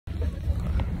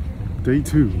Day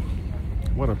 2.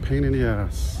 What a pain in the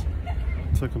ass.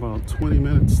 Took about 20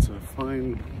 minutes to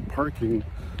find parking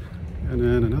and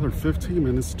then another 15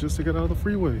 minutes just to get out of the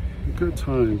freeway. Good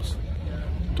times.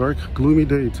 Dark, gloomy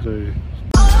day today.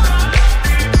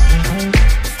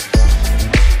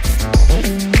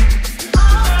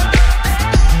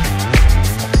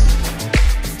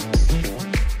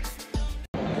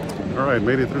 All right,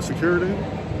 made it through security.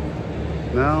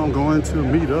 Now I'm going to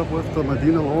meet up with the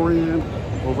Medina Lorian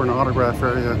over in the autograph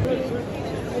area.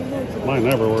 Mine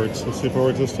never works. Let's see if it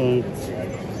works this time.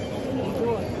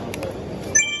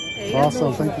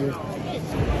 Awesome, thank you.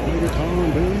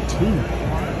 Megacon Day 2.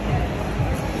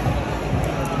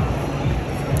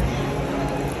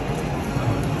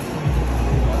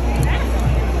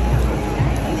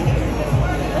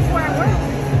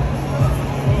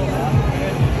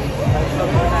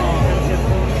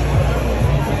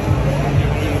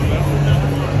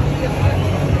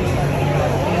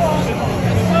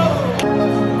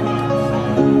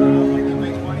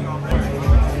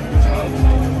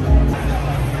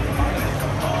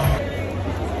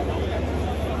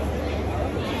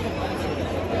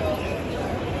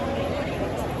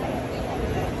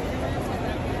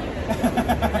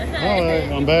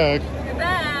 Alright, I'm back. You're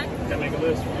back. Gotta make a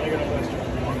list. Make a list.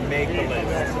 Make a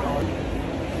list.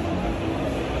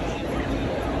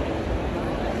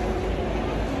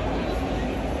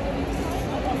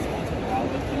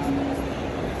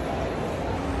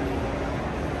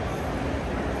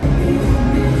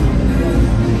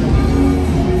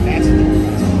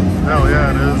 Hell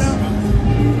yeah, it is.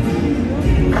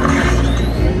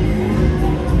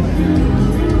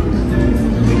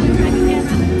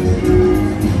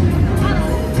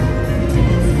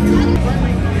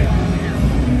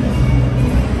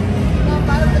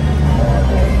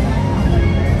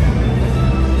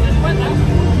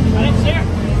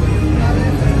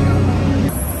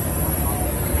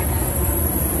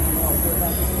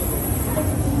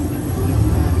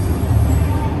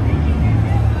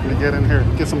 Get in here,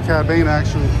 get some Cad Bane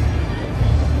action.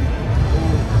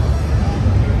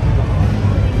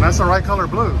 And that's the right color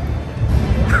blue.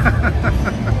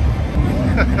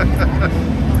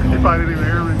 You probably didn't even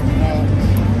hear me.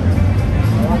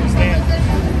 I understand.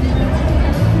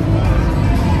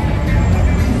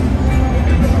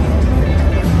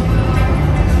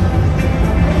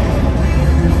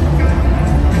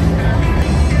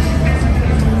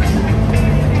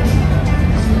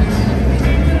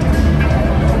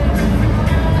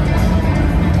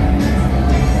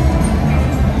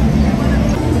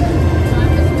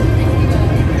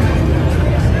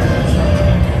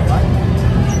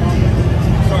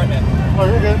 Oh,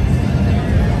 you're good.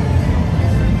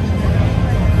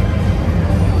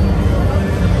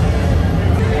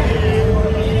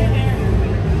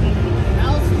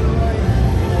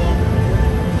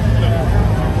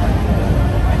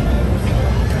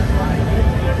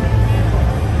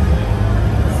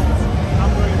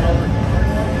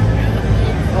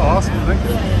 Oh, awesome. Thank you.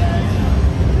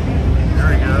 There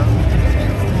we go.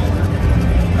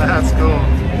 That's cool.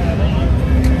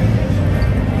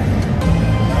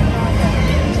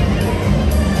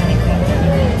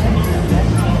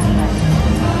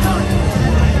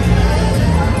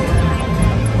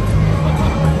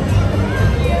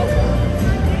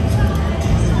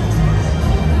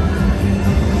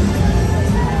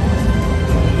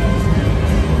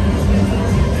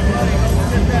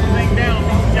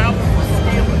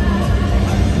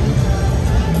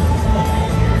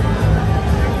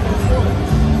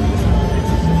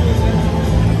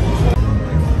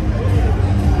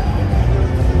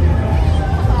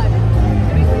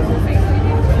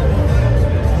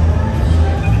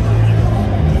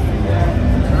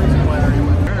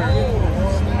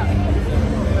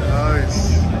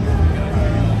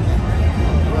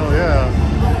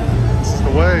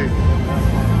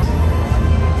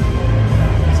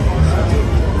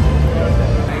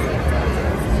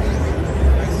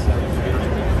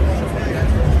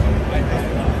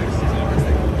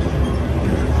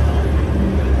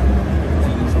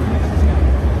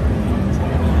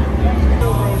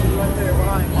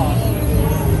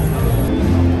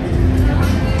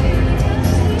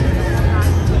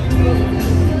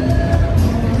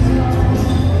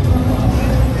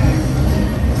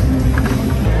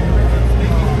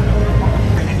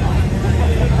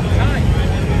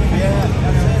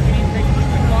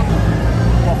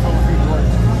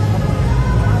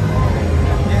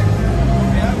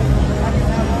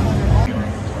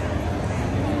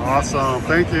 Awesome,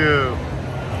 thank you.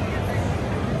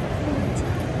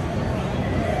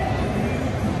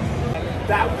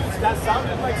 That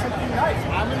sounded like something nice.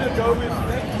 I'm gonna go with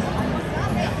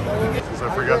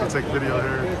because I forgot to take video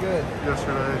here Good.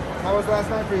 yesterday. How was last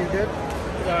night for you? Good?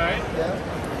 Alright. Yeah?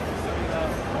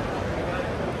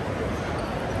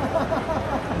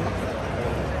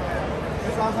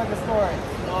 It sounds like a story.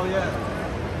 Oh, yeah.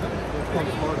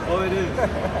 Oh, it is.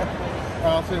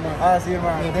 I'll see you tomorrow. I'll see you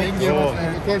tomorrow. Yeah, thank you. Cool.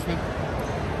 Of course, man.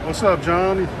 What's up,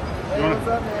 John? Hey, what's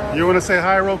up, man? You want to say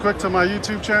hi real quick to my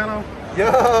YouTube channel?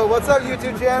 Yo, what's up,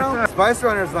 YouTube channel? Spice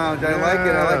Runners Lounge. I like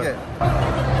it. I like it.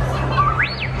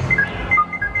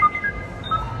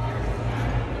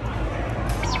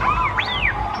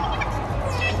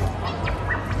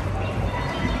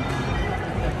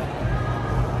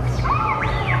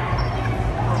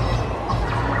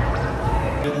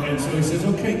 And so he says,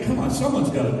 okay, come on, someone's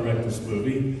got to direct this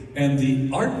movie. And the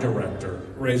art director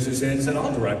raised his hand and said,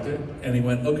 I'll direct it. And he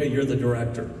went, okay, you're the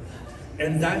director.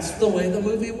 And that's the way the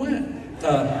movie went.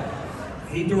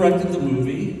 He directed the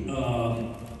movie.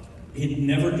 He'd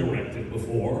never directed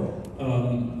before,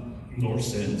 nor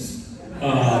since.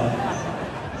 But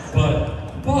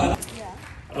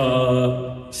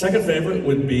second favorite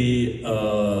would be,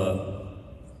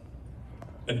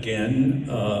 again,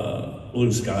 Blue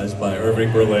Skies by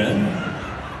Irving Berlin.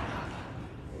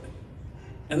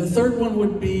 And the third one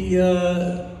would be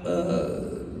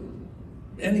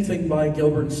anything by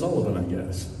Gilbert and Sullivan, I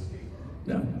guess.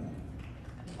 Yeah.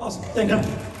 Awesome. Thank you.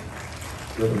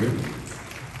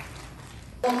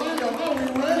 Orlando, are we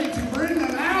ready to bring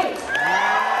them out?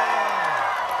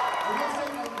 We're going to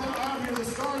come out here, the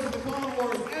stars of the Clone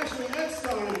Wars, Ashley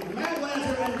Eckstein, Matt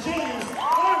Lanter, and James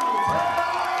Arnold.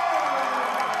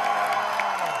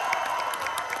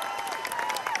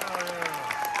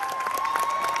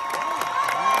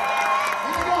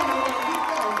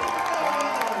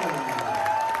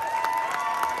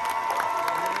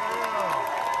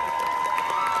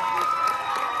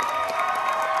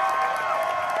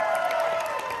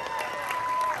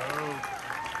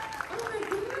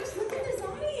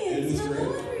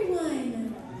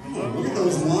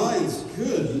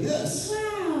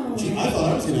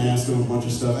 A bunch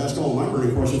of stuff, ask all my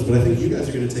burning questions, but I think you guys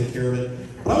are going to take care of it.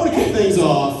 But I want to kick things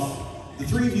off. The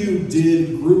three of you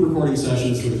did group recording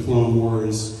sessions for the Clone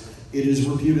Wars. It is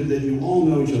reputed that you all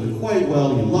know each other quite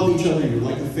well, you love each other, you're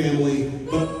like a family,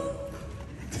 but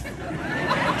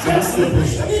that's the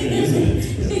perception,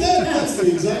 isn't it? That's the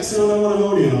exact sound I want to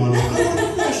hone in on. I want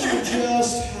to question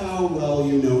just how well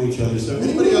you know each other. So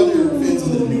anybody out there fans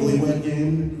of the newlywed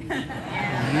game?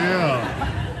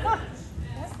 Yeah.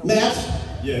 Matt?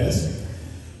 Yes.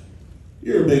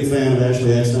 You're a big fan of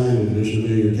Ashley Eckstein in addition to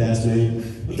being your castmate,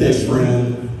 best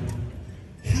friend.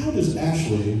 How does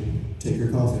Ashley take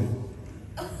your coffee?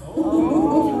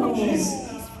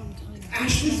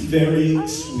 Ashley's very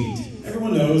sweet.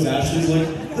 Everyone knows Ashley's like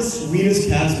the sweetest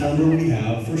cast member we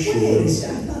have for sure. I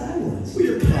thought I was. Well,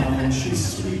 you're kind,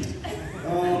 she's sweet.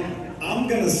 I'm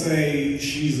gonna say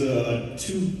she's a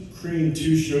 2 cream,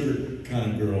 2 sugar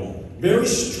kind of girl. Very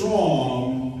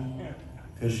strong.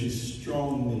 Because she's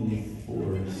strong in the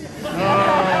force.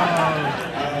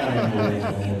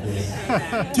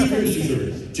 Two creams, 2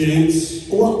 sugars. James,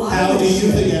 well, how do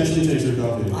you think Ashley takes her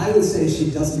coffee? I would say she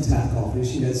doesn't have coffee,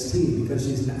 she has tea because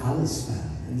she's an Alice fan.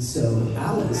 And so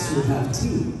Alice would have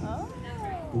tea.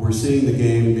 We're seeing the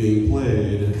game being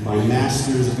played by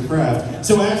masters of the craft.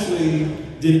 So actually,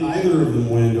 did either of them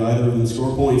win? Do either of them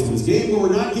score points in this game? Where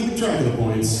we're not keeping track of the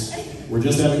points. We're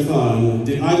just having fun.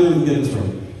 Did either of them get this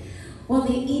right? Well,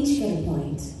 they each get a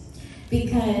point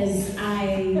because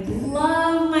I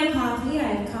love my coffee. I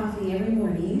have coffee every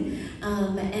morning,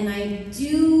 and I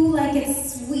do like it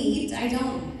sweet. I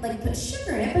don't like put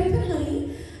sugar in it, but I put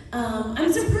honey.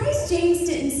 I'm surprised James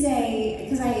didn't say,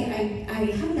 because I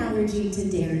have an allergy to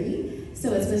dairy,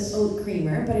 so it's with oat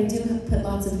creamer, but I do put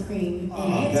lots of cream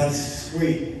in it. That's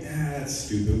sweet. That's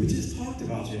stupid. We just talked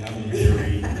about you having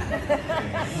dairy.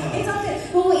 It's all good.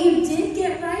 But what you did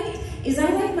get right is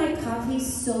I like my coffee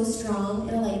so strong,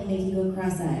 it'll like make you go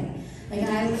cross-eyed. Like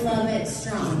I love it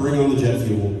strong. Bring on the jet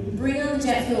fuel. Bring on the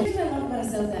jet fuel. The thing I love about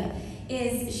Ahsoka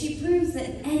is she proves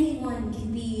that anyone can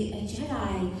be a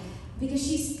Jedi because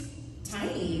she's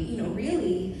tiny, you know,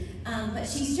 really, but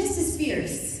she's just as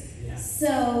fierce. Yeah.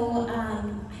 So, I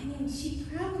mean, she'd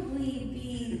probably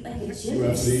be like a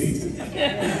gymnast. UFC?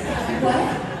 What?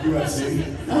 UFC?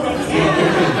 Oh,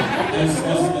 yeah.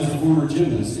 As a former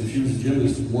gymnast, if she was a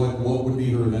gymnast, what would be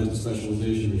her event of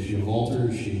specialization? Is she a vaulter?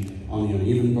 Is she on the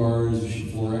uneven bars? Is she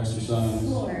floor exercise?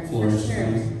 Floor exercise?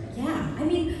 Sure. Yeah, I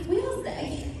mean, we all,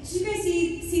 did you guys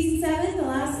see season 7, the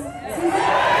last season?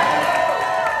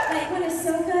 Like when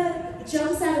Ahsoka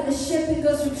jumps out of the ship and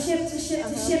goes from ship to ship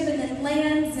to ship and then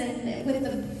lands and with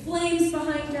the flames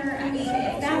behind her. I mean,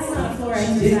 if that's not floor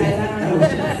exercise, I don't